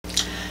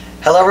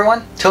Hello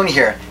everyone, Tony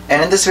here,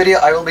 and in this video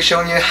I will be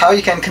showing you how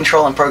you can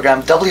control and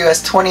program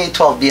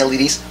WS2812B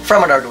LEDs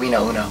from an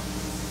Arduino Uno.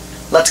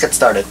 Let's get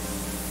started.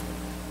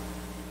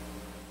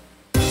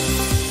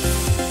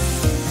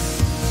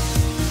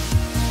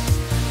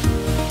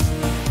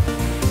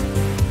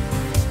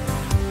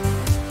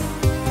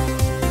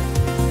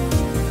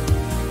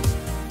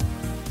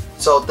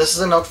 So this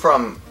is a note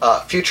from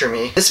future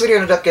me. This video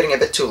ended up getting a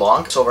bit too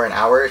long. It's over an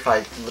hour if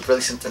I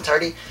release it in its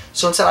entirety.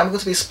 So instead I'm going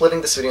to be splitting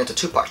this video into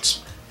two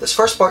parts. This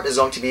first part is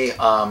going to be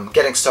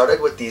getting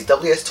started with these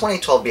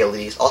WS2812B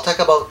LEDs. I'll talk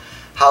about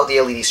how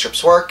the LED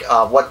strips work,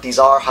 what these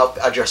are, how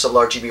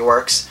addressable RGB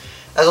works,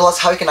 as well as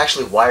how you can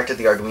actually wire to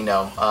the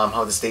Arduino,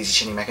 how this daisy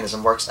chaining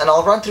mechanism works, and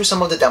I'll run through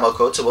some of the demo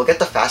code so we'll get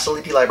the fastled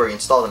LED library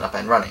installed and up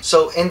and running.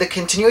 So in the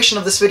continuation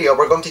of this video,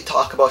 we're going to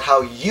talk about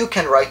how you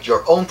can write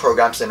your own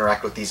programs to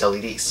interact with these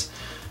LEDs.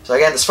 So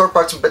again, this first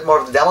part's a bit more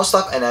of the demo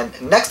stuff, and then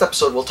next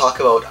episode we'll talk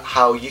about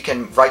how you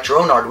can write your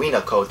own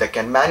Arduino code that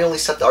can manually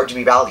set the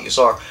RGB values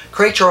or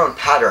create your own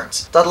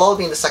patterns. That'll all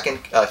be in the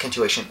second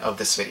continuation of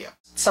this video.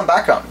 Some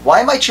background.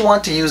 Why might you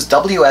want to use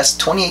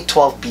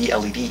WS2812B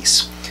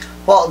LEDs?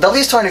 Well,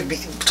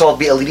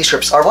 WS2812B LED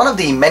strips are one of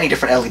the many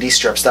different LED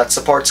strips that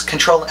supports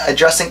control and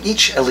addressing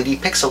each LED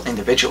pixel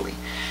individually.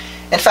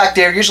 In fact,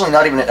 they're usually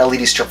not even an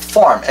LED strip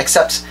form,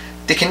 except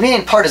the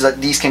convenient part is that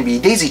these can be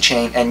daisy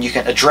chained and you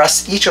can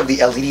address each of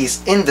the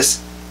LEDs in the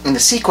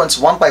sequence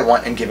one by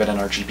one and give it an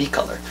RGB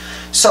color.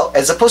 So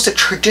as opposed to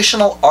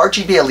traditional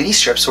RGB LED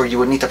strips where you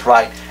would need to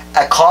provide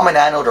a common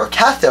anode or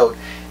cathode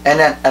and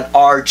then an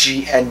R,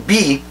 G, and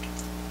B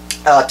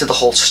to the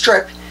whole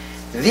strip,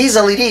 these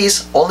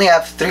LEDs only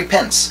have 3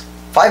 pins: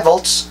 5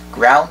 volts,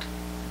 ground,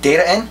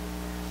 data in,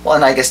 well,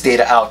 and I guess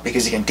data out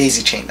because you can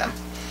daisy chain them.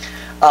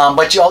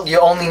 But you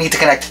only need to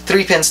connect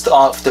 3 pins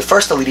of the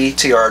first LED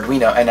to your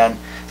Arduino, and then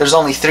there's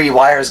only 3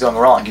 wires going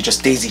wrong. You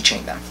just daisy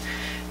chain them.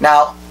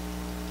 Now,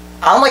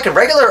 unlike a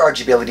regular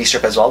RGB LED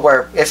strip as well,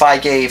 where if I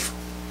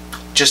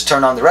just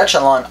turn on the red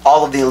channel and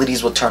all of the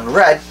LEDs will turn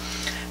red,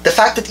 the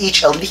fact that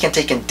each LED can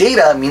take in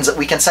data means that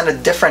we can send a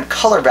different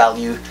color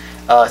value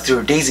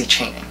through daisy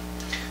chaining.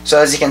 So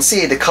as you can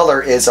see, the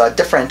color is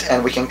different,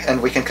 and we can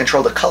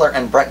control the color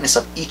and brightness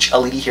of each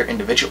LED here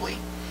individually.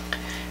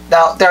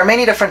 Now, there are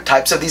many different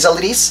types of these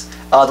LEDs.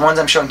 The ones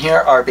I'm showing here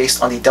are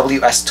based on the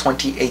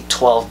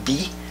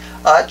WS2812B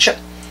chip,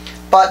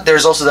 but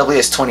there's also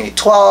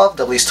WS2812,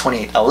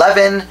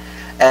 WS2811,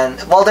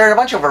 and well, there are a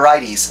bunch of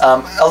varieties.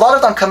 A lot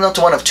of them come down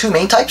to one of 2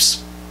 main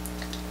types.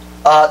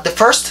 The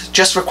first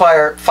just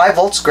require 5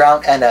 volts,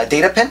 ground, and a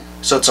data pin,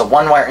 so it's a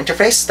one-wire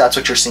interface. That's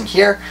what you're seeing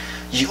here.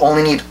 You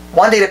only need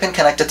 1 data pin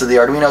connected to the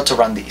Arduino to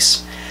run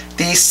these.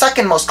 The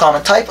second most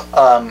common type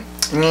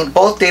need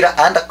both data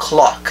and a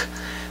clock.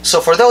 So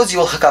for those, you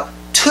will hook up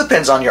 2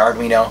 pins on your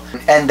Arduino,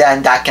 and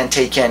then that can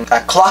take in a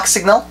clock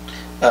signal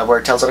where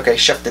it tells it, okay,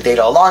 shift the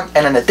data along,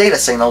 and then a data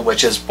signal,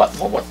 which is what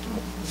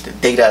the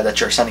data that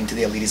you're sending to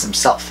the LEDs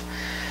themselves.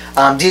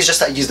 These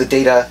just use the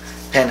data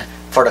pin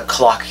for the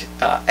clock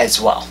as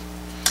well.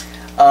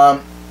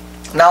 Now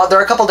there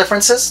are a couple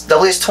differences.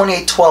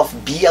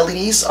 WS2812B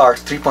LEDs are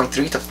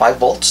 3.3 to 5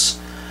 volts.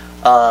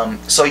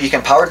 So you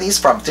can power these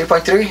from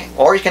 3.3,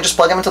 or you can just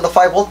plug them into the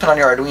 5 volt pin on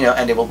your Arduino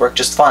and they will work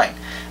just fine,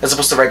 as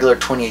opposed to regular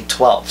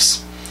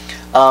 2812s.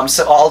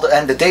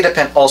 And the data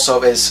pin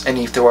also is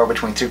anywhere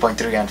between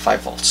 3.3 and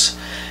 5 volts.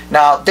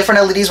 Now,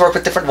 different LEDs work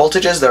with different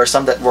voltages. There are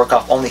some that work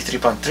off only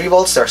 3.3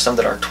 volts. There are some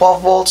that are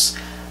 12 volts.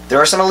 There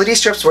are some LED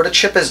strips where the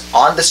chip is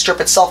on the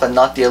strip itself and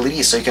not the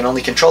LED, so you can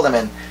only control them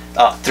in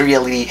 3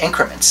 LED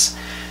increments.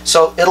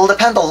 So it'll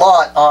depend a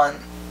lot on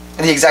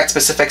the exact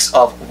specifics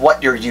of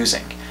what you're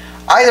using.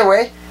 Either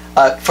way,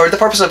 for the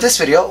purpose of this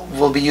video,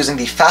 we'll be using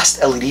the Fast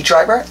LED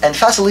driver, and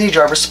Fast LED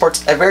driver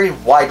supports a very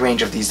wide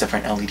range of these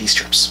different LED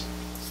strips.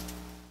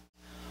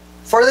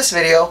 For this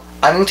video,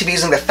 I'm going to be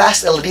using the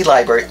Fast LED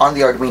library on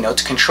the Arduino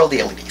to control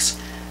the LEDs.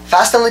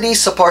 Fast LED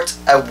supports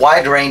a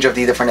wide range of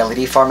the different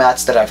LED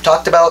formats that I've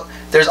talked about.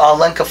 I'll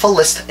link a full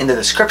list in the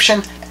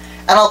description,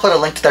 and I'll put a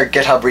link to their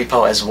GitHub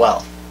repo as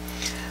well.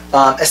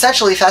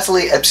 Essentially, Fast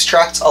LED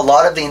abstracts a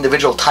lot of the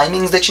individual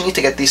timings that you need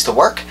to get these to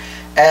work,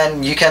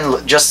 and you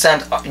can just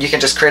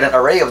create an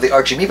array of the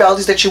RGB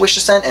values that you wish to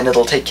send, and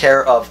it'll take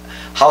care of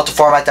how to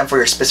format them for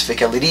your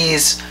specific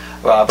LEDs,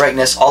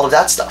 brightness, all of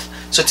that stuff.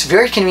 So it's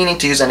very convenient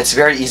to use, and it's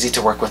very easy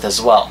to work with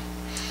as well.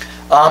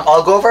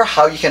 I'll go over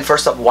how you can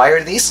first up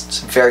wire these. It's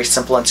very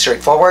simple and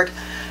straightforward.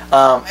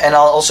 And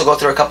I'll also go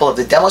through a couple of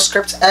the demo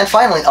scripts, and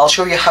finally I'll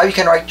show you how you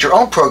can write your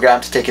own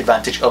program to take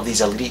advantage of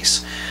these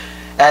LEDs.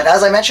 And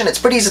as I mentioned, it's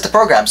pretty easy to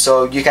program,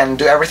 so you can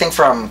do everything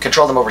from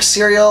control them over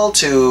serial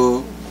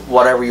to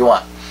whatever you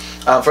want.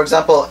 For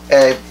example,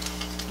 a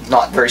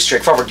not very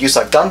straightforward use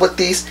I've done with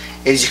these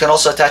is you can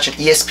also attach an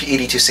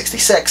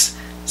ESP8266,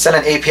 send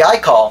an API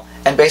call,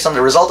 and based on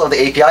the result of the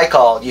API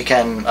call, you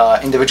can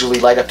individually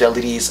light up the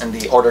LEDs in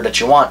the order that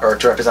you want, or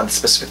to represent a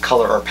specific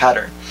color or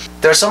pattern.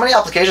 There are so many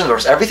applications where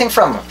everything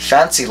from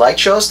fancy light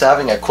shows to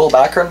having a cool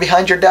background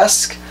behind your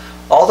desk,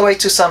 all the way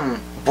to some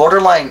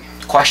borderline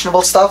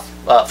questionable stuff.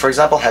 For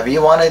example, have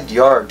you wanted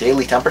your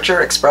daily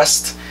temperature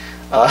expressed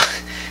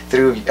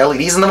through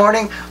LEDs in the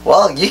morning,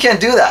 well, you can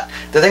do that.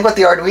 The thing with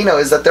the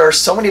Arduino is that there are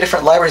so many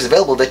different libraries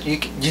available that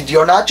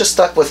you're not just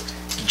stuck with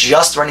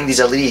just running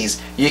these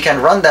LEDs. You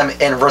can run them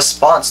in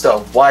response to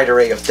a wide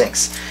array of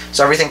things.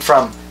 So everything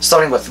from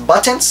starting with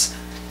buttons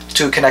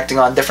to connecting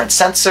on different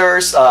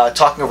sensors,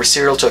 talking over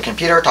serial to a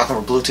computer, talking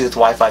over Bluetooth,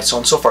 Wi-Fi, so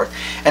on and so forth.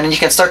 And then you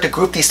can start to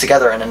group these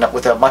together and end up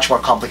with a much more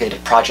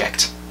complicated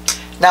project.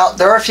 Now,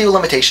 there are a few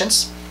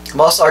limitations.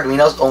 Most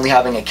Arduinos only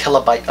having a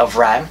kilobyte of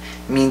RAM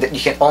mean that you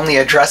can only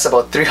address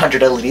about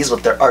 300 LEDs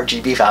with their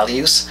RGB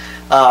values.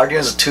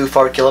 Arduino's a 2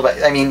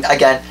 kilobyte. I mean,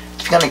 again,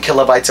 if you're getting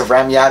kilobytes of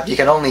RAM, yeah, you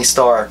can only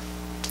store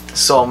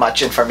so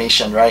much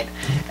information, right?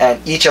 And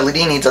each LED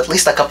needs at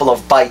least a couple of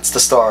bytes to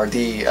store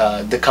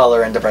the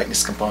color and the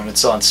brightness component,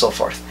 so on and so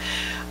forth.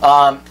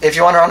 If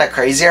you want to run a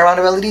crazier amount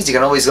of LEDs, you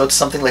can always go to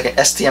something like an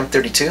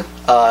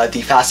STM32.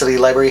 The Facility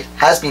library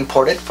has been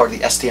ported for the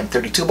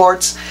STM32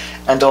 boards,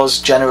 and those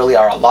generally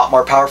are a lot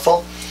more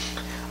powerful.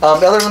 The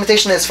other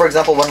limitation is, for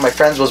example, one of my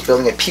friends was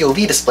building a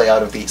POV display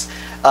out of these.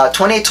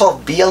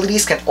 2812B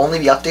LEDs can only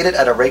be updated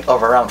at a rate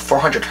of around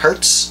 400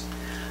 Hertz.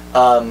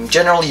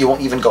 Generally, you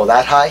won't even go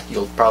that high.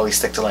 You'll probably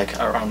stick to like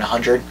around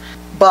 100.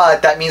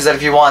 But that means that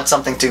if you want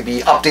something to be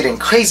updating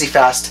crazy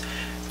fast,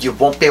 you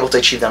won't be able to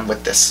achieve them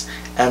with this.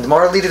 And the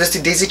more LED this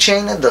to daisy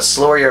chain, the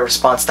slower your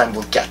response time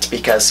will get,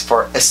 because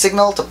for a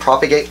signal to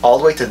propagate all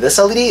the way to this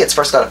LED, it's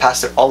first got to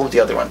pass through all of the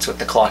other ones with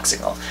the clock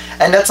signal.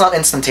 And that's not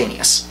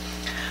instantaneous.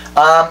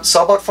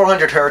 So about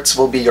 400 Hertz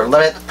will be your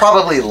limit,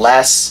 probably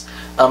less.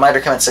 I'd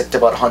recommend stick to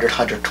about 100,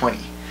 120.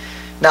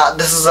 Now,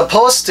 this is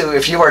opposed to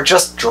if you were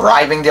just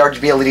driving the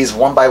RGB LEDs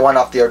one by one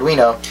off the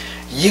Arduino,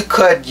 you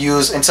could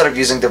use, instead of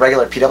using the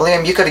regular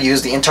PWM, you could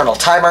use the internal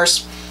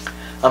timers.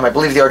 I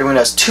believe the Arduino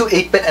has 2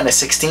 8-bit and a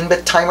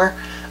 16-bit timer.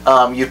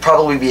 You'd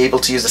probably be able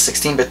to use the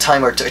 16-bit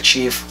timer to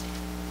achieve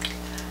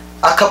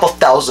a couple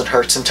thousand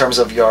Hertz in terms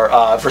of your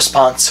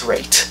response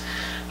rate.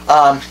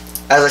 As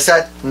I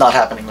said, not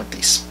happening with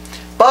these.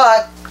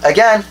 But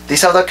again,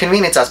 these have the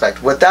convenience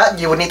aspect. With that,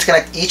 you would need to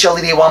connect each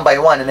LED one by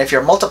one, and if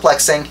you're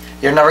multiplexing,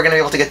 you're never going to be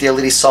able to get the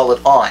LED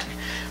solid on.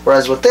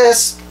 Whereas with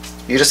this,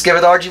 you just give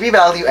it the RGB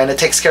value and it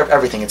takes care of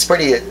everything. It's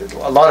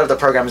a lot of the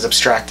program is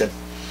abstracted.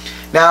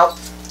 Now,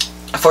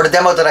 for the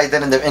demo that I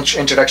did in the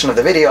introduction of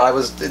the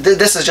video,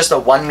 this is just a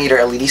 1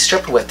 meter LED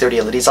strip with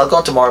 30 LEDs. I'll go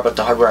into more about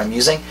the hardware I'm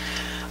using.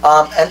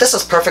 And this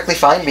is perfectly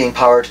fine being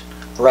powered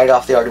right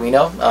off the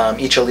Arduino.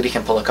 Each LED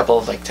can pull a couple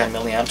of like 10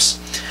 milliamps.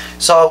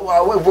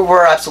 So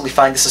we're absolutely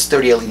fine. This is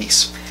 30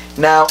 LEDs.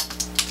 Now,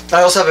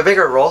 I also have a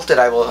bigger roll that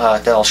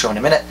I'll show in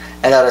a minute,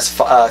 and that is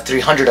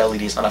 300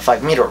 LEDs on a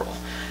 5 meter roll.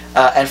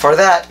 And for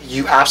that,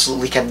 you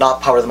absolutely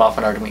cannot power them off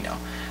an Arduino.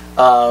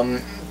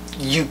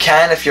 You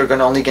can if you're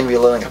only going to be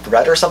loading up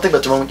red or something,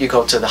 but the moment you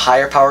go to the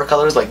higher power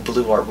colors like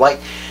blue or white,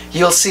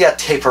 you'll see it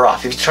taper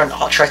off. If you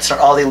try to turn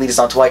all the LEDs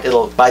onto white,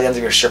 by the end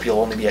of your strip,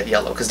 you'll only be at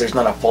yellow because there's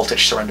not enough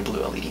voltage to run the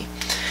blue LED.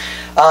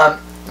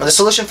 The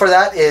solution for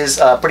that is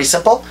pretty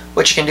simple.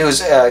 What you can do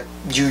is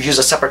you use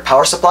a separate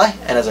power supply,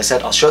 and as I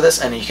said, I'll show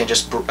this, and you can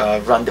just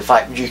run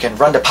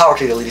the power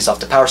to the LEDs off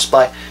the power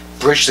supply,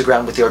 bridge the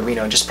ground with the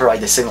Arduino, and just provide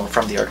the signal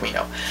from the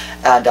Arduino.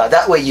 And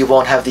that way you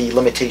won't have the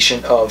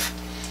limitation of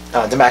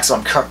the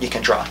maximum current you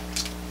can draw.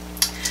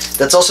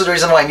 That's also the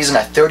reason why I'm using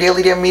a 30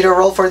 LED meter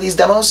roll for these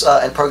demos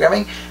and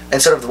programming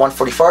instead of the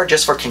 144,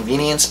 just for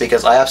convenience,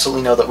 because I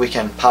absolutely know that we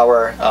can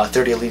power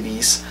 30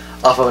 LEDs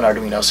off of an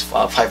Arduino's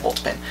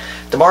 5-volt pin.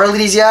 The more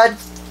LEDs you add,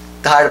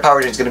 the higher the power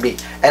rating is going to be.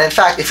 And in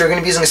fact, if you're going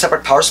to be using a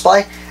separate power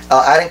supply,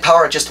 adding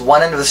power at just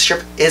one end of the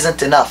strip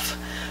isn't enough.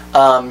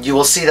 You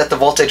will see that the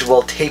voltage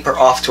will taper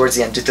off towards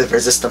the end due to the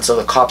resistance of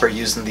the copper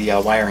used in the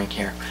wiring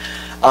here.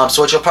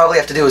 So what you'll probably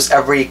have to do is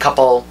every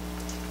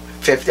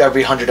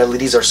 100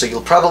 LEDs or so,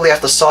 you'll probably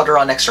have to solder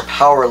on extra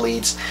power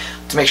leads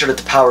to make sure that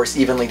the power is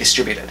evenly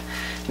distributed.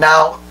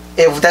 Now,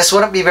 if this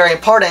wouldn't be very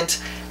important,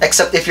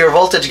 except if your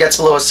voltage gets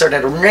below a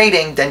certain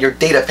rating, then your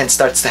data pin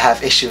starts to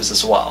have issues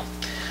as well.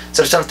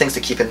 So there's some things to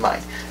keep in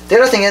mind. The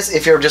other thing is,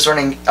 if you're just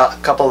running a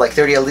couple like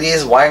 30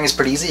 LEDs, wiring is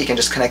pretty easy. You can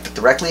just connect it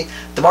directly.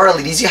 The more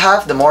LEDs you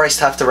have, the more I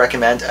have to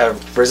recommend a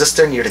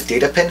resistor near the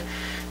data pin,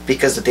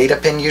 because the data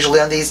pin usually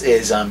on these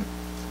is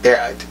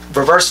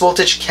reverse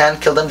voltage can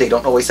kill them. They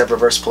don't always have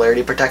reverse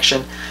polarity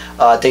protection.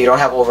 They don't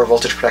have over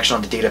voltage protection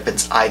on the data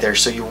pins either,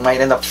 so you might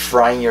end up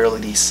frying your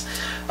LEDs.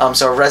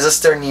 So a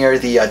resistor near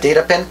the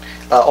data pin,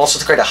 also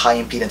to create a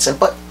high impedance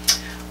input.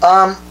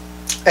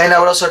 And I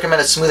would also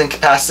recommend a smoothing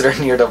capacitor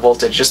near the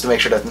voltage, just to make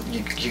sure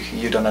that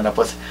you don't end up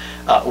with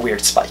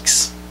weird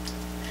spikes.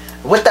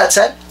 With that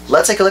said,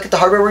 let's take a look at the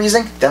hardware we're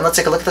using, then let's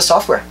take a look at the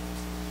software.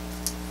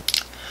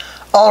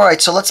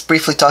 Alright, so let's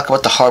briefly talk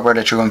about the hardware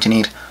that you're going to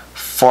need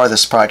for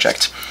this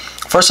project.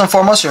 First and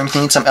foremost, you're going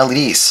to need some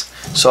LEDs.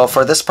 So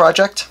for this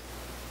project,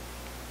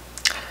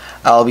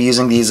 I'll be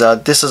using these.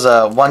 This is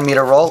a 1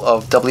 meter roll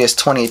of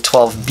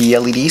WS2812B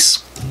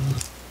LEDs,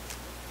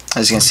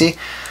 as you can see.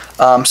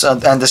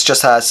 And this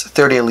just has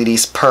 30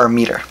 LEDs per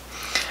meter.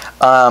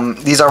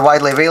 These are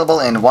widely available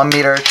in 1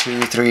 meter,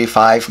 2, 3,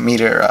 5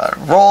 meter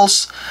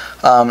rolls.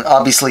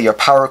 Obviously, your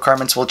power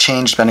requirements will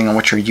change depending on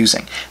what you're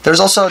using. There's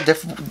also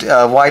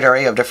a wide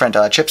array of different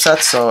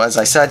chipsets. So as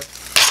I said,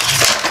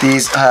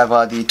 these have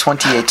the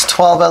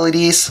 2812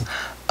 LEDs.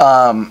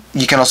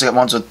 You can also get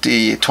ones with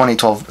the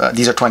 2012,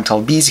 these are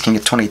 2012Bs, you can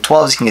get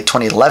 2012s, you can get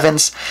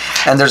 2011s,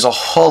 and there's a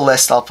whole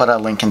list. I'll put a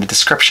link in the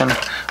description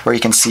where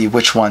you can see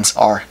which ones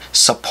are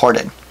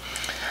supported.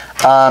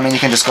 And you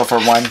can just go for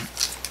one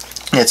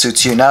that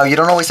suits you. Now, you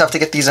don't always have to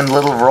get these in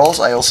little rolls.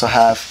 I also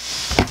have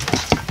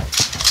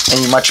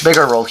a much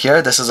bigger roll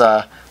here. This is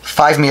a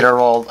 5 meter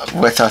roll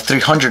with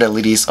 300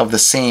 LEDs of the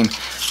same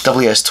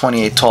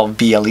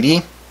WS2812B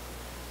LED.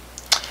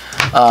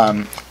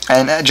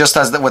 And just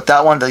as with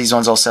that one, these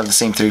ones also have the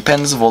same 3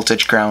 pins,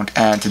 voltage, ground,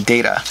 and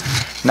data.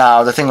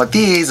 Now, the thing with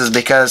these is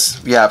because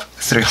we have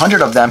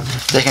 300 of them,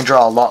 they can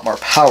draw a lot more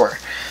power.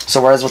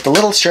 So whereas with the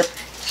little strip,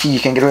 you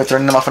can get away with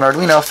running them off an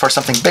Arduino, for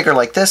something bigger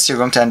like this, you're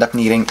going to end up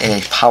needing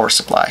a power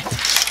supply.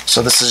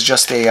 So this is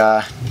just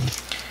a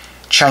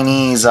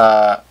Chinese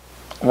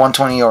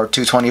 120 or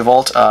 220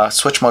 volt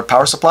switch mode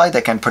power supply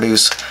that can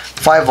produce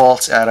 5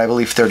 volts at, I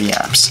believe, 30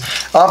 amps.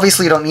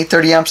 Obviously, you don't need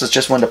 30 amps. It's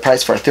just when the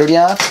price for a 30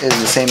 amp is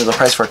the same as the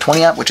price for a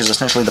 20 amp, which is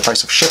essentially the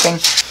price of shipping,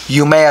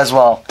 you may as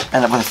well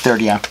end up with a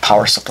 30 amp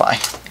power supply.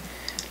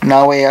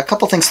 Now, a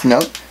couple things to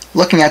note.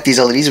 Looking at these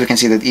LEDs, we can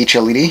see that each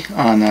LED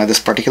on this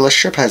particular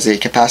strip has a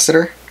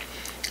capacitor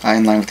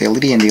in line with the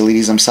LED, and the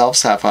LEDs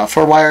themselves have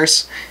 4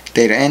 wires: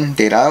 data in,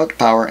 data out,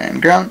 power,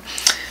 and ground.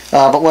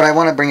 But what I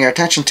want to bring your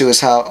attention to is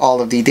how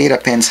all of the data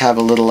pins have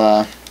a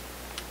little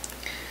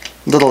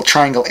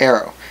triangle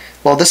arrow.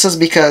 Well, this is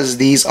because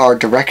these are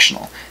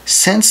directional.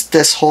 Since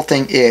this whole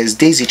thing is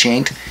daisy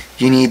chained,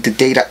 you need the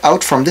data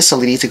out from this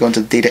LED to go into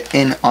the data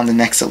in on the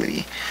next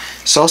LED.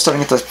 So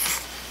starting at the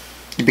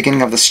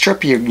beginning of the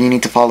strip, you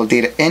need to follow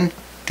data in,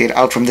 data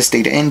out from this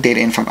data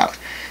in from out.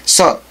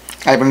 So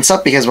I bring this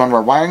up because when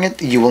we're wiring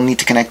it, you will need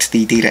to connect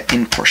the data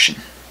in portion.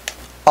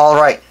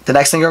 Alright, the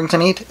next thing you're going to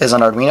need is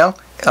an Arduino.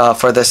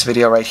 For this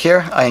video right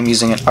here, I am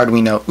using an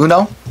Arduino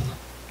Uno.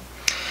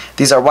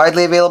 These are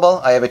widely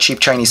available. I have a cheap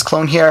Chinese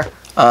clone here.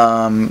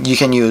 You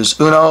can use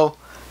Uno,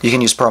 you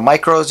can use Pro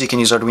Micros, you can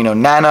use Arduino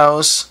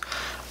Nanos.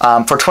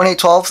 For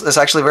 2812s, it's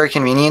actually very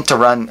convenient to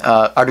run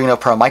Arduino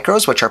Pro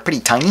Micros, which are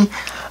pretty tiny,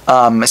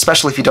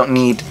 especially if you don't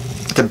need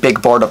the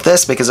big board of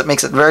this, because it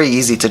makes it very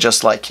easy to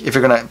just, like, if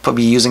you're going to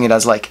be using it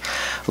as like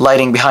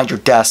lighting behind your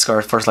desk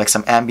or for like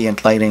some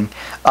ambient lighting,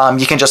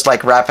 you can just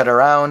like wrap it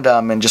around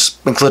and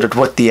just include it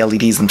with the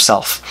LEDs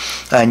themselves,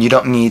 and you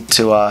don't need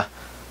to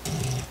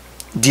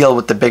deal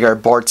with the bigger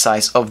board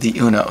size of the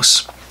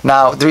Unos.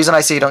 Now, the reason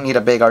I say you don't need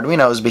a big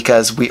Arduino is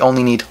because we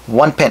only need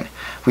 1 pin.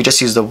 We just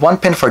use the 1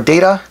 pin for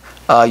data.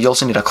 You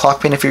also need a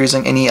clock pin if you're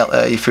using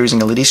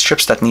LED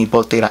strips that need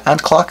both data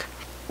and clock.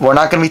 We're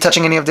not going to be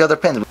touching any of the other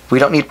pins. We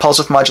don't need pulse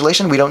width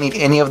modulation. We don't need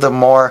any of the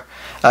more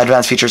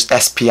advanced features,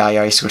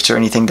 SPI circuits or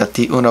anything that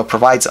the Uno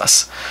provides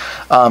us.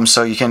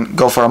 So you can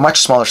go for a much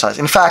smaller size.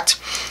 In fact,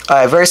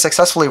 I very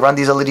successfully run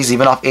these LEDs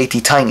even off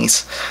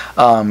ATtinies.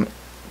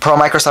 Pro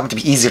Micros happen to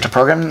be easier to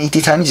program than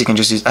ATtinies. You can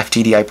just use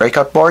FTDI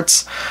breakout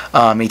boards.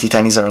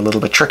 ATtinies are a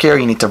little bit trickier.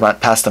 You need to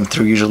pass them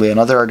through usually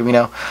another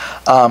Arduino.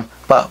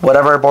 But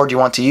whatever board you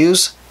want to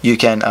use, you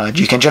can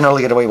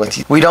generally get away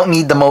with. We don't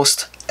need the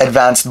most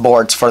advanced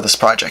boards for this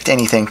project.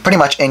 Pretty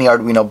much any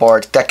Arduino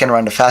board that can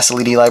run the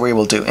fastled.h library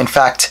will do. In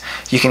fact,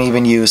 you can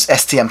even use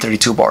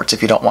STM32 boards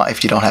if you don't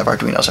have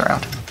Arduinos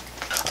around.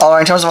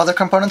 Alright, in terms of other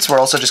components, we're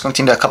also just going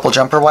to need a couple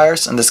jumper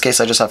wires. In this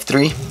case, I just have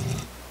 3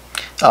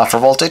 for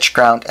voltage,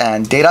 ground,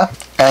 and data.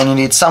 And you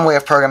need some way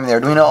of programming the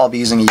Arduino. I'll be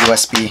using a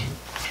USB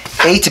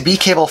A to B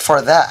cable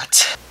for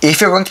that. If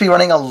you're going to be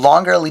running a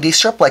longer LED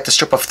strip, like the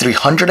strip of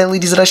 300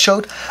 LEDs that I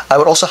showed, I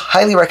would also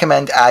highly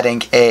recommend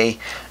adding a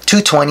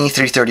 220,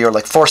 330, or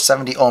like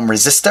 470 ohm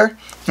resistor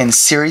in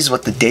series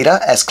with the data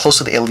as close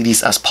to the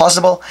LEDs as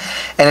possible.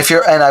 And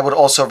I would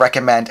also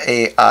recommend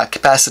a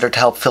capacitor to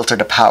help filter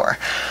the power.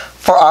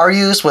 For our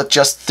use with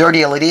just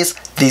 30 LEDs,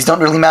 these don't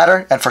really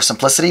matter, and for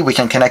simplicity, we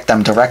can connect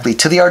them directly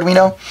to the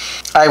Arduino.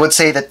 I would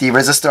say that the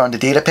resistor on the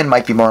data pin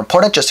might be more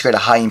important just to create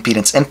a high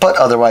impedance input.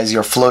 Otherwise,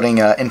 your floating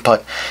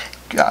input,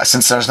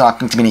 since there's not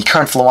going to be any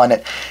current flow on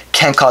it,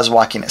 can cause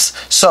wonkiness.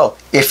 So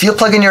if you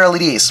plug in your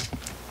LEDs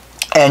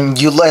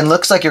and it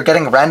looks like you're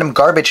getting random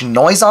garbage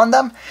noise on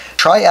them,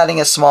 try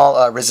adding a small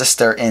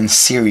resistor in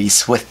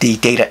series with the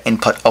data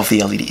input of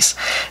the LEDs.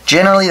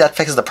 Generally, that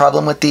fixes the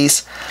problem with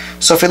these.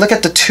 So if we look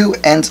at the 2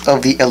 ends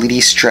of the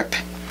LED strip,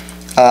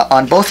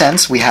 on both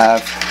ends we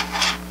have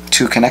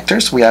 2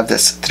 connectors. We have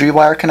this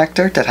 3-wire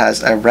connector that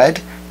has a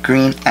red,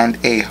 green, and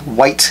a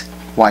white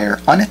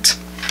wire on it,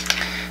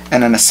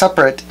 and then a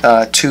separate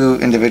 2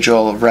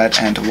 individual red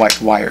and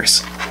white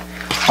wires.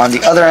 On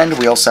the other end,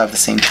 we also have the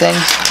same thing.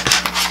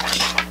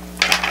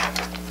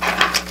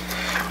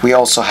 We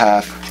also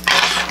have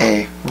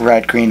a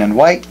red, green, and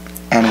white,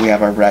 and we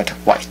have a red,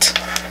 white.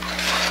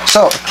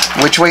 So,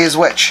 which way is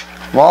which?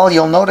 Well,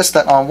 you'll notice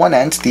that on one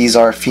end, these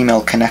are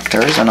female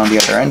connectors, and on the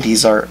other end,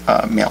 these are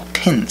male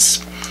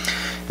pins.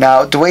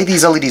 Now, the way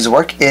these LEDs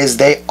work is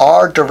they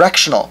are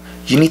directional.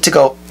 You need to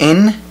go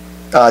in,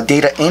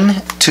 data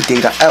in to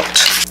data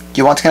out.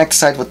 You want to connect the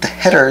side with the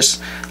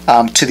headers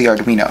to the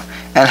Arduino.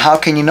 And how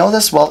can you know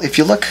this? Well, if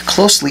you look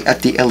closely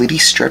at the LED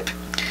strip,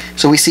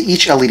 so we see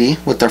each LED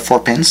with their 4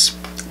 pins,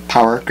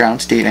 power,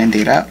 ground, data in,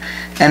 data out.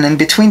 And in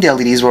between the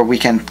LEDs where we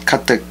can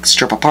cut the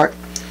strip apart,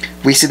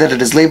 we see that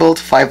it is labeled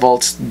 5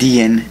 volts, D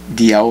in,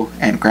 DO,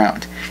 and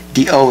ground.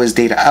 DO is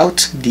data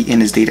out, D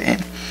in is data in.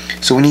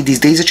 So we need these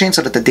daisy chains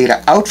so that the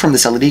data out from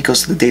this LED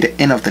goes to the data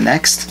in of the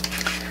next.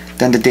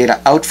 Then the data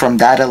out from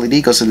that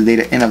LED goes to the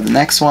data in of the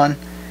next one.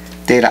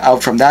 Data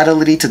out from that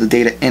LED to the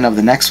data in of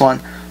the next one,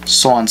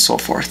 so on and so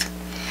forth.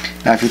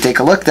 Now if you take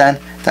a look then,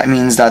 that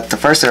means that the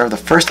first error of the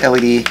first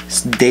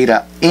LED's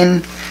data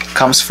in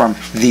comes from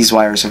these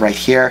wires right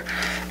here.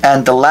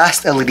 And the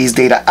last LED's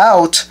data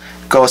out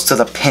goes to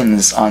the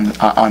pins on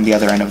the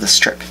other end of the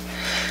strip.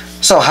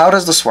 So how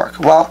does this work?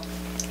 Well,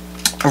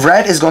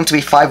 red is going to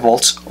be 5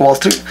 volts. Well,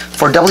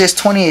 for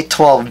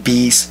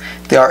WS2812Bs,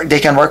 they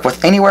can work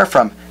with anywhere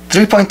from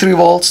 3.3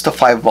 volts to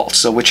 5 volts.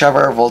 So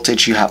whichever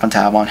voltage you happen to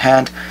have on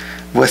hand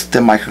with the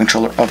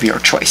microcontroller of your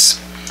choice.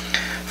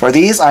 For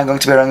these, I'm going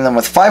to be running them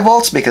with 5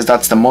 volts because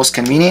that's the most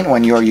convenient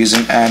when you're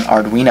using an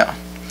Arduino.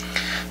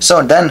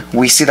 So then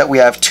we see that we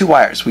have 2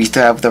 wires. We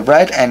have the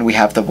red and we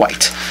have the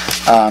white.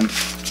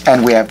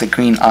 And we have the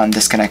green on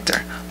this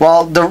connector.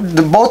 Well,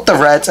 both the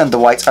reds and the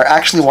whites are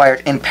actually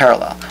wired in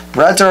parallel.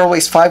 Reds are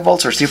always 5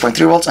 volts or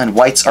 3.3 volts, and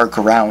whites are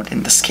ground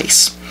in this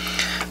case.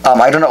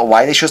 I don't know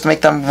why they chose to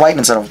make them white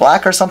instead of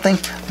black or something,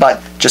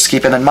 but just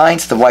keep it in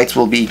mind, the whites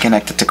will be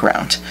connected to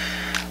ground.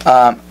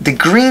 The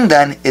green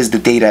then is the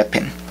data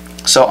pin.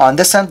 So on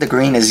this end, the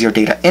green is your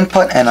data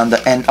input, and on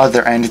the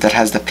other end that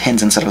has the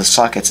pins instead of the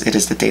sockets, it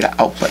is the data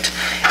output.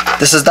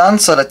 This is done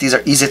so that these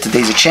are easy to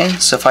daisy chain.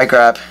 So if I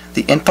grab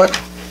the input,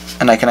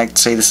 and I can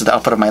say this is the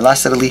output of my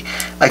last LED,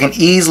 I can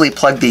easily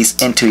plug these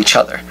into each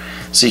other.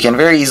 So you can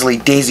very easily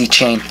daisy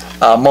chain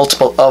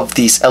multiple of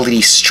these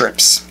LED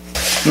strips.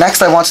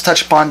 Next, I want to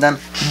touch upon then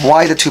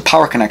why the 2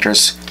 power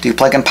connectors. Do you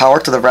plug in power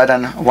to the red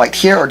and white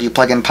here, or do you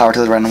plug in power to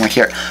the red and white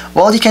here?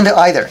 Well, you can do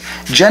either.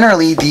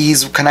 Generally,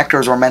 these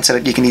connectors were meant so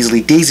that you can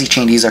easily daisy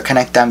chain these or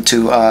connect them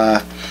to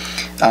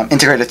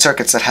integrated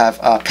circuits that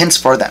have pins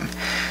for them.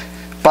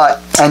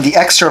 And the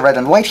extra red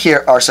and white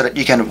here are so that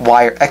you can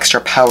wire extra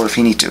power if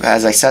you need to.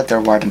 As I said,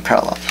 they're wired in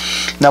parallel.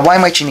 Now, why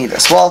might you need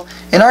this? Well,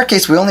 in our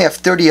case, we only have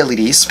 30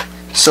 LEDs,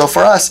 so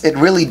for us, it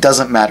really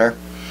doesn't matter.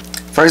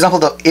 For example,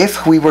 though,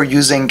 if we were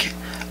using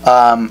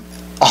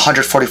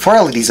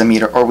 144 LEDs a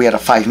meter, or we had a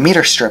 5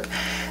 meter strip,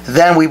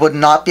 then we would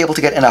not be able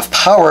to get enough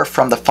power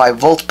from the 5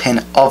 volt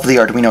pin of the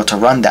Arduino to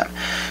run them.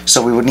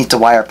 So we would need to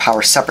wire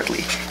power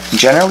separately.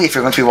 Generally, if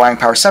you're going to be wiring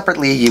power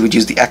separately, you would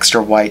use the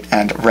extra white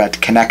and red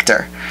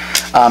connector.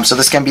 So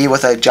this can be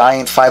with a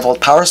giant 5 volt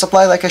power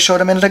supply like I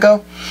showed a minute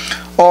ago,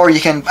 or you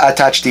can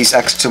attach these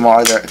to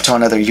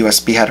another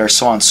USB header,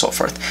 so on and so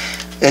forth.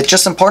 It's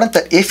just important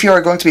that if you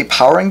are going to be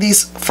powering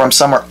these from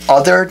somewhere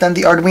other than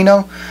the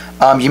Arduino,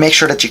 you make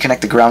sure that you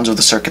connect the grounds of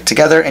the circuit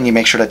together, and you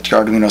make sure that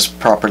your Arduino is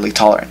properly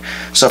tolerant.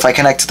 So if I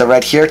connect the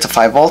red here to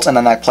 5 volts and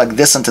then I plug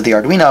this into the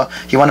Arduino,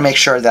 you want to make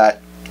sure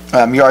that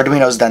your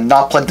Arduino is then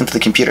not plugged into the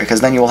computer, because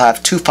then you will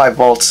have 2 5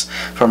 volts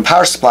from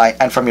power supply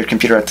and from your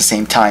computer at the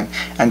same time,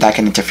 and that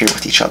can interfere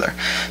with each other.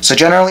 So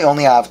generally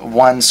only have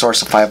one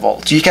source of 5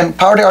 volts. You can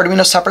power the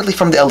Arduino separately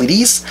from the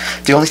LEDs.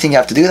 The only thing you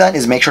have to do then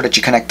is make sure that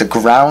you connect the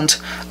ground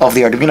of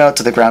the Arduino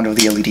to the ground of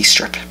the LED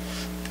strip.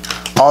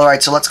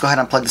 Alright, so let's go ahead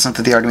and plug this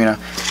into the Arduino.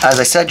 As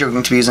I said, you're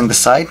going to be using the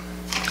side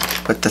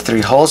with the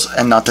 3 holes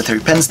and not the 3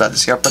 pins. That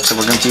is the output, so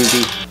we're going to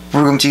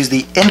use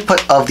the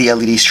input of the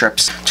LED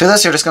strips. To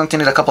this, you're just going to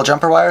need a couple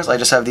jumper wires. I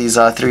just have these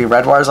 3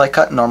 red wires I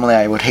cut. Normally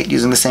I would hate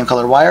using the same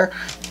color wire,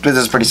 but this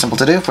is pretty simple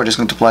to do. We're just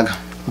going to plug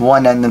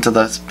one end into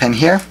the pin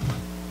here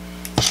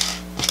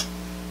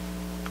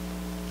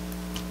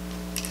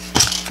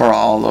for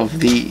all of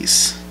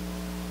these.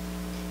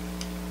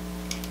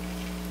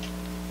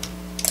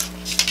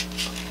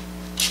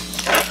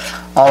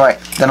 Alright,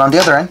 then on the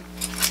other end,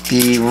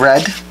 the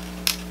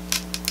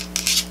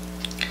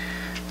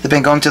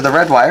pin going to the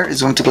red wire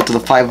is going to go to the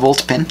 5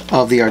 volt pin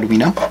of the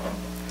Arduino.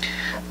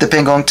 The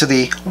pin going to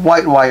the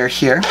white wire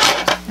here,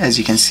 as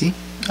you can see,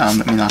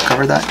 let me not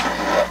cover that,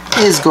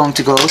 is going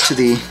to go to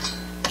the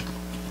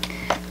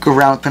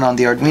ground pin on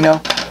the Arduino.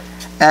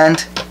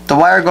 And the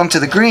wire going to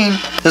the green,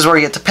 this is where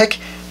you get to pick.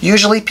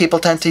 Usually people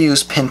tend to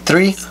use pin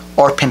 3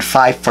 or pin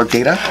 5 for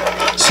data,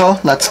 so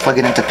let's plug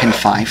it into pin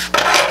 5.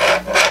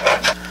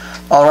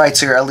 Alright,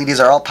 so your LEDs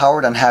are all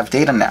powered and have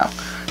data now.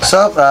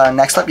 So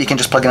next up, you can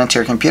just plug it into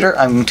your computer.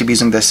 I'm going to be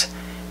using this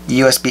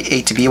USB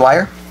A to B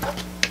wire.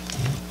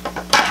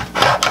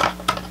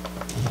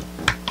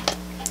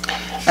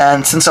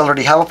 And since I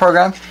already have a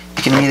program,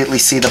 you can immediately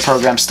see the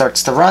program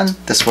starts to run.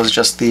 This was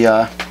just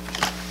the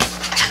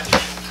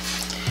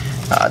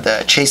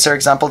chaser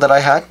example that I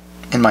had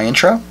in my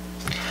intro.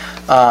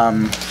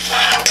 So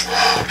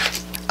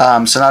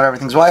now that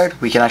everything's wired,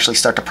 we can actually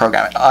start to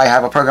program it. I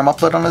have a program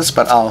upload on this,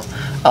 but I'll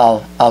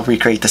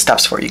recreate the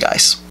steps for you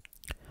guys.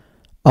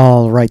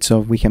 Alright, so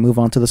we can move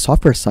on to the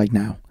software side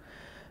now.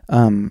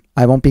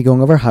 I won't be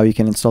going over how you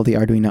can install the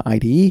Arduino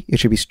IDE. It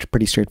should be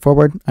pretty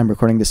straightforward. I'm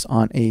recording this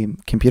on a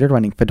computer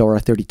running Fedora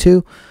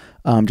 32.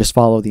 Just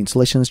follow the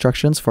installation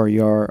instructions for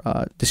your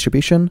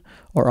distribution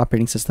or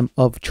operating system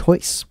of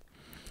choice.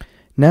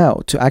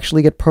 Now, to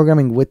actually get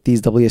programming with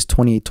these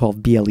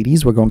WS2812B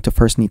LEDs, we're going to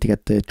first need to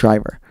get the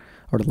driver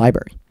or the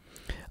library.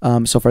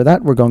 So for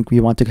that, we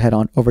want to head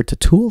on over to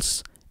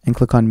Tools and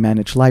click on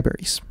Manage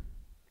Libraries.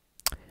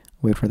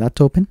 Wait for that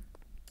to open.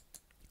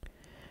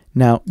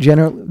 Now,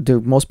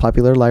 the most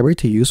popular library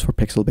to use for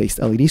pixel-based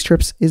LED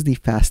strips is the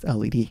Fast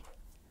LED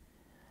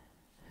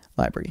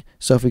library.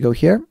 So if we go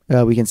here,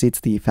 we can see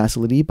it's the Fast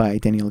LED by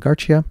Daniel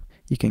Garcia.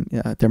 You can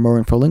their more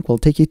info link will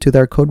take you to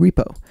their code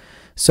repo.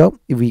 So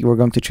if we're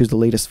going to choose the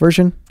latest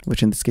version,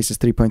 which in this case is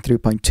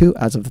 3.3.2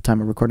 as of the time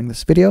of recording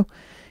this video,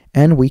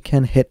 and we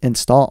can hit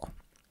install.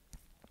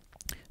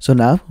 So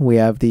now we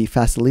have the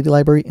Fast LED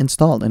library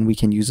installed and we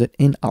can use it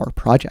in our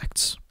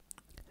projects.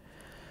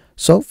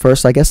 So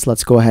first, I guess,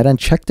 let's go ahead and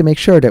check to make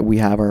sure that we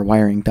have our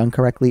wiring done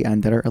correctly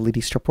and that our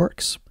LED strip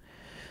works.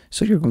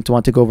 So you're going to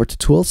want to go over to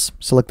Tools,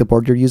 select the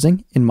board you're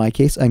using. In my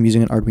case, I'm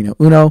using an Arduino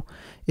Uno.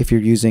 If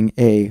you're using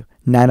a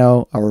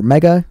Nano or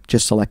Mega,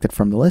 just select it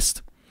from the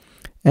list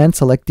and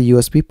select the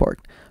USB port.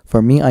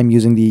 For me, I'm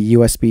using the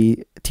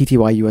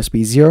TTY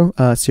USB 0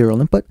 serial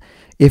input.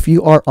 If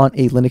you are on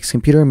a Linux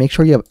computer, make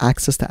sure you have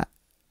access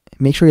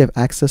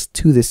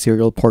to the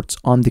serial ports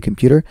on the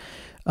computer.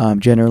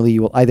 Generally,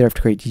 you will either have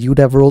to create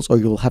UDEV rules or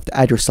you will have to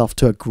add yourself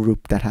to a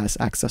group that has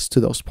access to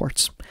those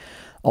ports.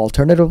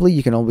 Alternatively,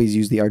 you can always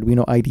use the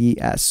Arduino IDE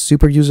as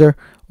super user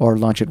or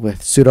launch it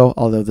with sudo,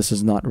 although this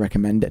is not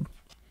recommended.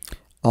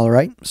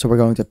 Alright, so we're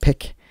going to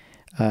pick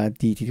the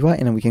TTY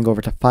and then we can go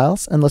over to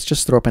Files and let's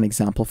just throw up an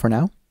example for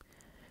now.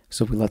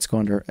 So let's go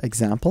under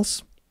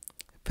Examples,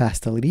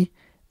 Fast LED,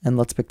 and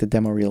let's pick the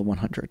demo reel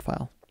 100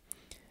 file.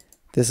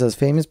 This is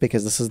famous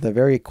because this is the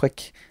very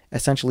quick,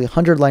 essentially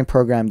 100-line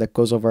program that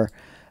goes over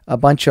a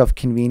bunch of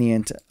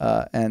convenient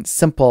and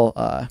simple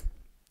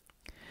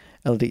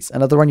LEDs.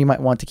 Another one you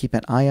might want to keep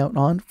an eye out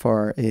on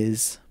for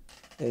is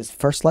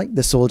First Light.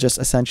 This will just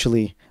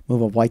essentially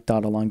move a white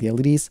dot along the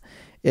LEDs.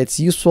 It's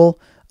useful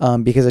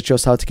because it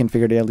shows how to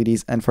configure the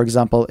LEDs. And for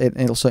example,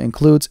 it also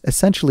includes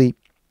essentially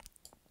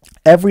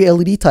every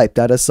LED type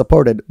that is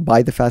supported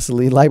by the Fast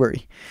LED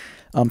library.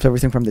 So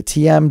everything from the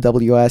TM,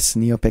 WS,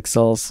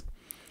 NeoPixels.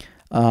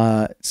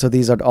 So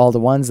these are all the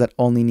ones that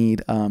only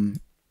need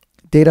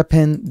data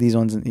pin. These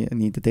ones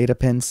need the data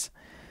pins.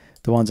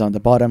 The ones on the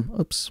bottom,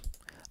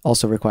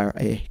 also require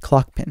a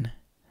clock pin.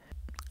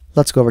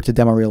 Let's go over to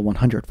demo reel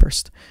 100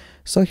 first.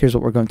 So here's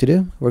what we're going to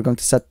do. We're going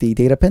to set the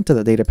data pin to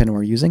the data pin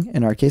we're using.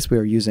 In our case, we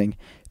are using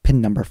pin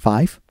number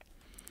 5.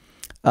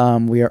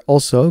 We are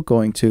also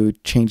going to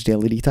change the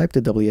LED type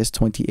to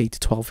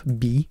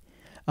WS2812B.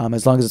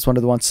 As long as it's one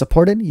of the ones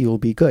supported, you will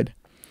be good.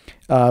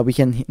 We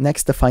can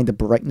next define the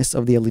brightness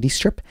of the LED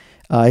strip.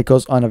 It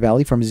goes on a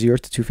value from 0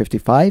 to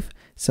 255.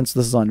 Since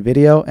this is on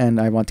video and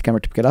I want the camera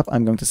to pick it up,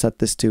 I'm going to set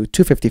this to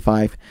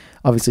 255.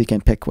 Obviously, you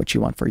can pick what you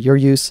want for your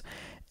use.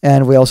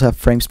 And we also have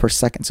frames per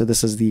second. So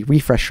this is the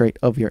refresh rate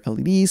of your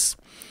LEDs.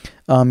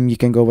 You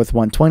can go with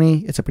 120.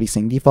 It's a pretty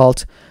same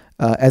default.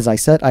 As I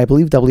said, I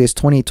believe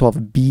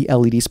WS2812B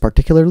LEDs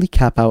particularly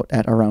cap out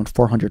at around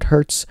 400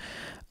 Hertz.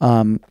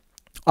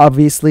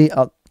 Obviously,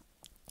 a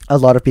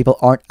lot of people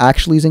aren't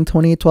actually using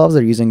 2812s.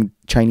 They're using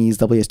Chinese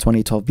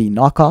WS2812B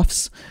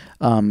knockoffs,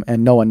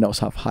 and no one knows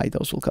how high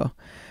those will go.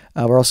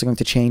 We're also going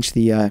to change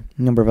the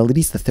number of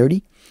LEDs to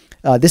 30.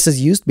 This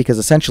is used because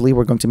essentially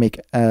we're going to make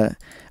an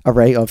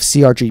array of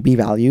CRGB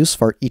values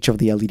for each of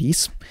the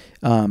LEDs.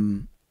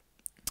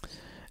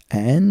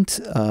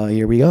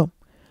 Here we go.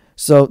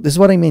 So this is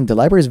what I mean. The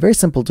library is very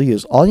simple to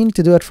use. All you need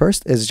to do at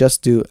first is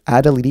just to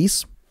add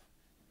LEDs.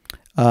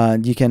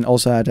 You can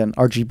also add an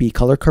RGB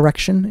color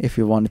correction if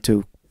you wanted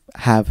to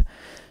have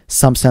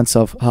some sense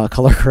of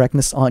color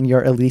correctness on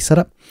your LED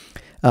setup.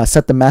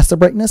 Set the master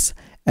brightness,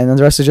 and then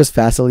the rest is just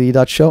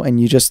fastled.h, and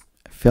you just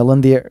fill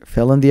in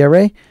the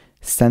array,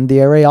 send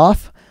the array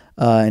off,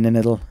 and then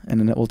it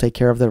will take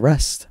care of the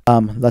rest.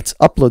 Let's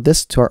upload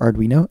this to our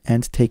Arduino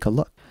and take a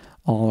look.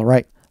 All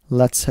right,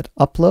 let's hit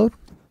upload.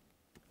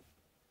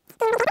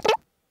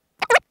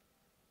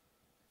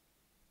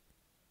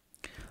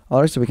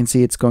 Alright, so we can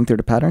see it's going through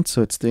the pattern.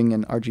 So it's doing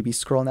an RGB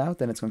scroll now.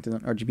 Then it's going to do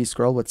an RGB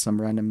scroll with some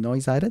random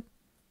noise added.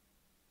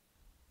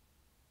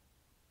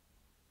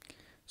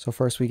 So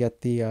first we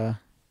get the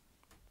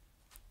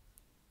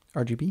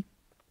RGB.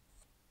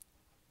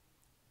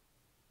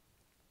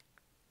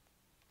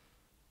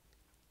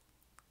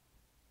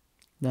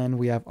 Then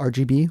we have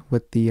RGB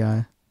with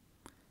the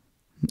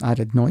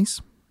added noise,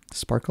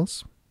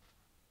 sparkles.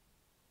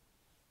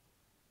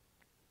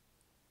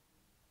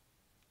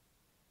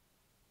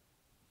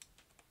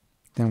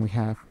 Then we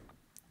have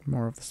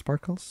more of the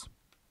sparkles.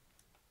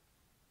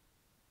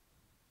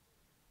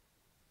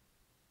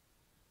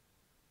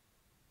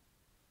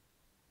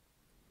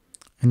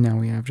 And now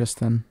we have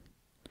just a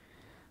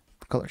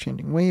color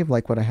changing wave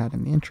like what I had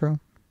in the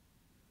intro.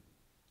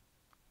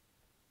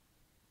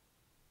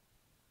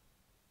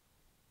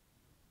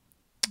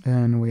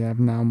 And we have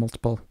now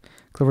multiple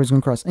clovers going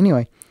across.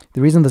 Anyway,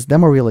 the reason this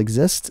demo reel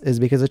exists is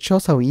because it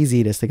shows how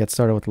easy it is to get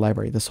started with the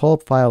library. This whole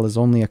file is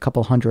only a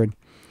couple hundred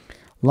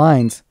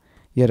lines,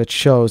 yet it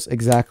shows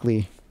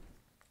exactly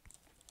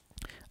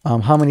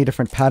how many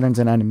different patterns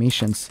and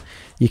animations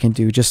you can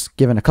do just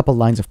given a couple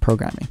lines of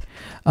programming.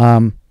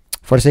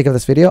 For the sake of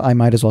this video, I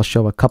might as well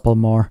show a couple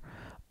more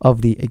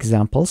of the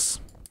examples.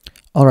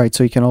 All right,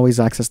 so you can always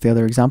access the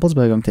other examples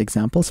by going to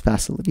examples,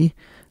 facility.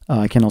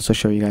 I can also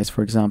show you guys,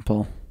 for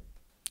example,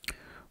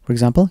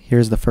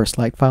 here's the first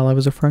light file I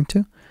was referring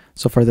to.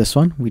 So for this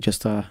one, we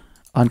just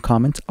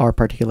uncomment our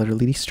particular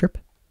LED strip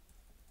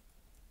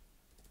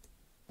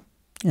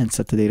and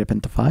set the data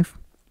pin to 5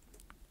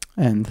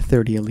 and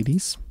 30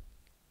 LEDs.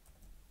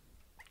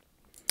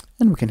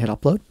 And we can hit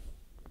upload.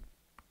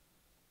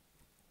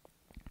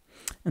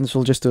 And this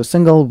will just do a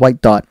single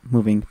white dot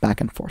moving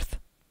back and forth.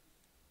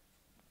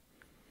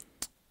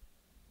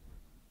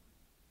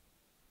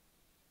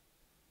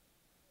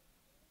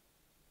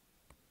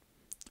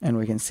 And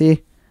we can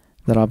see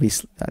that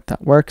obviously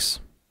that works.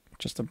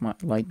 Just a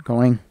light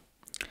going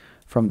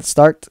from the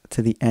start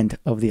to the end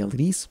of the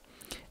LEDs.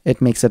 It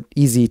makes it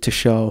easy to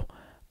show.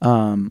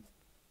 It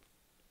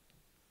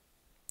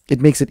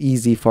makes it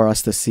easy for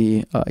us to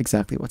see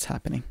exactly what's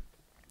happening.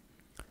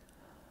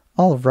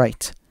 All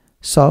right,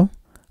 so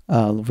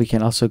we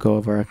can also go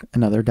over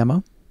another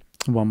demo.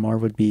 One more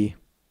would be,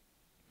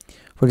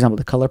 for example,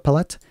 the color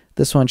palette.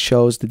 This one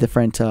shows the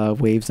different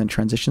waves and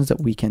transitions that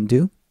we can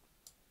do.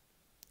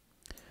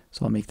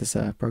 So I'll make this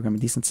program a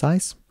decent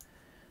size.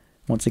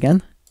 Once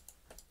again,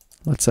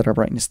 let's set our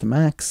brightness to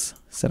max,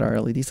 set our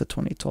LEDs to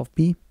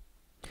 2812B.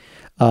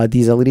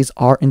 These LEDs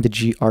are in the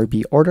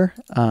GRB order.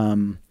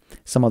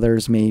 Some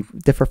others may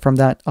differ from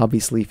that.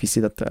 Obviously, if you see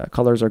that the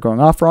colors are going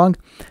off wrong,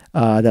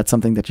 that's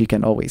something that you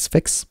can always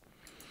fix.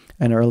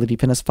 And our LED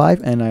pin is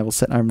 5, and I will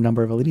set our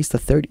number of LEDs to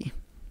 30.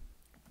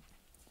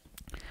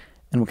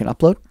 And we can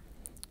upload.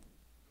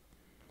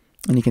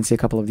 And you can see a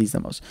couple of these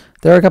demos.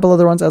 There are a couple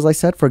other ones, as I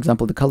said. For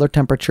example, the color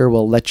temperature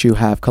will let you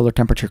have color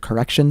temperature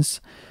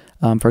corrections.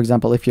 For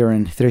example, if you're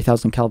in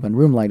 3000 Kelvin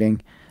room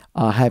lighting,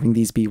 having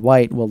these be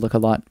white will look a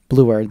lot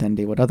bluer than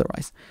they would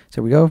otherwise.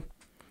 So here we go.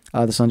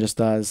 This one just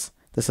does,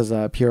 this is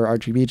a pure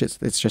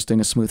RGB. It's just doing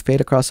a smooth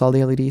fade across all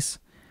the LEDs.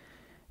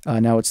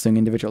 Now it's doing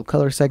individual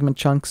color segment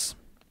chunks.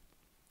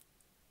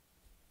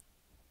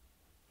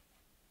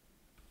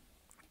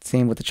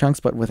 Same with the chunks,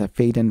 but with a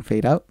fade in,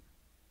 fade out.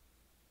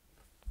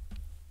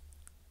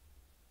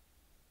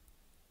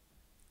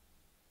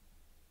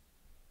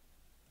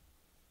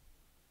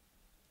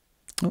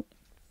 Oh,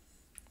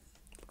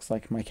 looks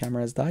like my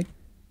camera has died.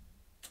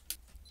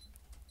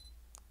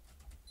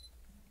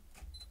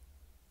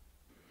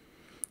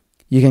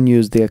 You can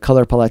use the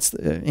color palettes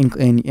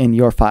in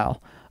your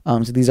file.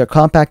 So these are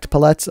compact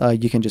palettes.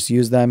 You can just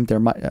use them.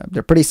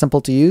 They're pretty simple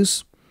to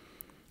use.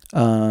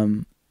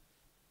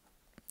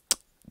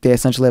 They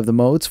essentially have the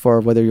modes for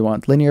whether you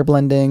want linear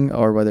blending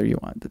or whether you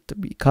want it to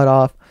be cut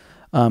off.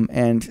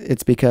 And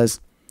it's because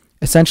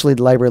essentially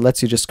the library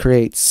lets you just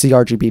create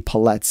sRGB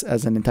palettes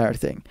as an entire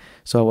thing.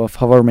 So of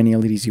however many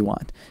LEDs you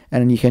want.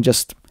 And then you can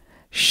just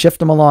shift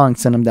them along,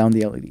 send them down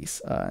the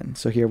LEDs.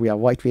 So here we have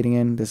white fading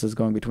in. This is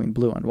going between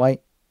blue and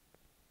white.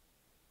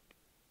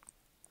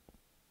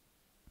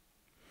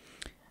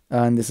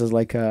 And this is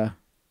like a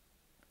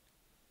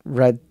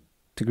red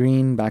to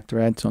green, back to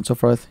red, so on and so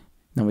forth.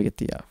 Then we get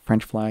the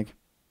French flag.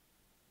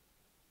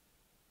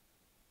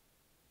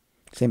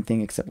 Same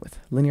thing except with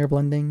linear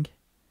blending.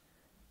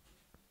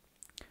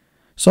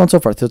 So on and so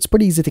forth. So it's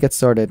pretty easy to get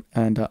started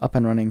and up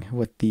and running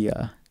with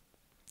the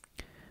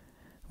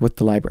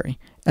library.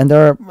 And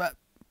there are a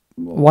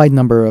wide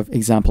number of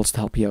examples to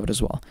help you out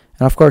as well.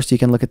 And of course, you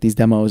can look at these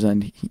demos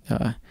and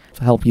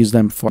help use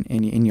them for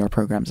in your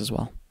programs as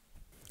well.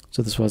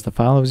 So this was the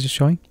file I was just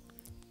showing.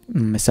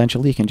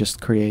 Essentially, you can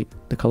just create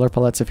the color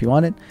palettes if you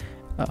want it,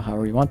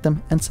 however you want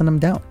them, and send them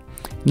down.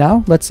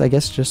 Now, let's, I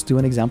guess, just do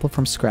an example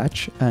from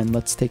scratch, and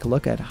let's take a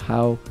look at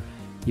how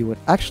you would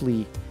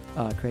actually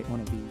create one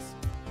of these.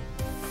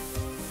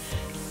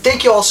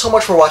 Thank you all so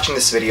much for watching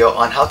this video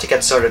on how to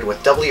get started with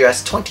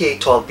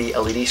WS2812B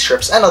LED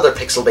strips and other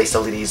pixel-based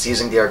LEDs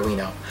using the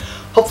Arduino.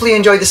 Hopefully you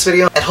enjoyed this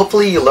video, and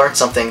hopefully you learned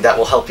something that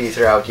will help you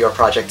throughout your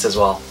projects as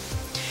well.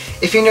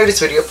 If you enjoyed this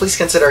video, please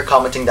consider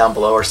commenting down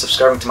below or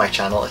subscribing to my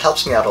channel. It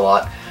helps me out a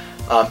lot.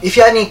 If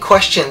you had any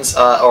questions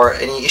or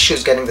any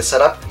issues getting this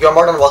set up, you're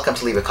more than welcome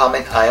to leave a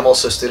comment. I am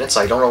also a student,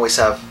 so I don't always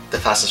have the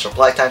fastest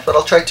reply time, but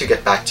I'll try to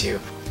get back to you.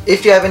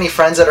 If you have any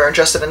friends that are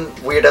interested in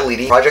weird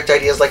LED project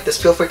ideas like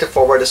this, feel free to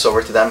forward this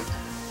over to them.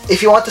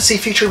 If you want to see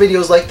future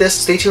videos like this,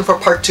 stay tuned for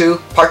part 2.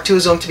 Part 2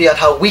 is going to be on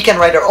how we can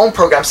write our own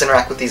programs to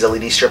interact with these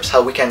LED strips,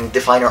 how we can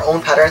define our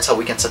own patterns, how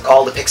we can set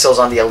all the pixels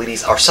on the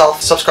LEDs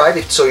ourselves.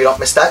 Subscribe so you don't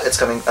miss that. It's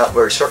coming out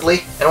very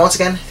shortly. And once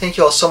again, thank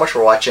you all so much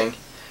for watching.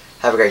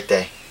 Have a great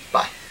day.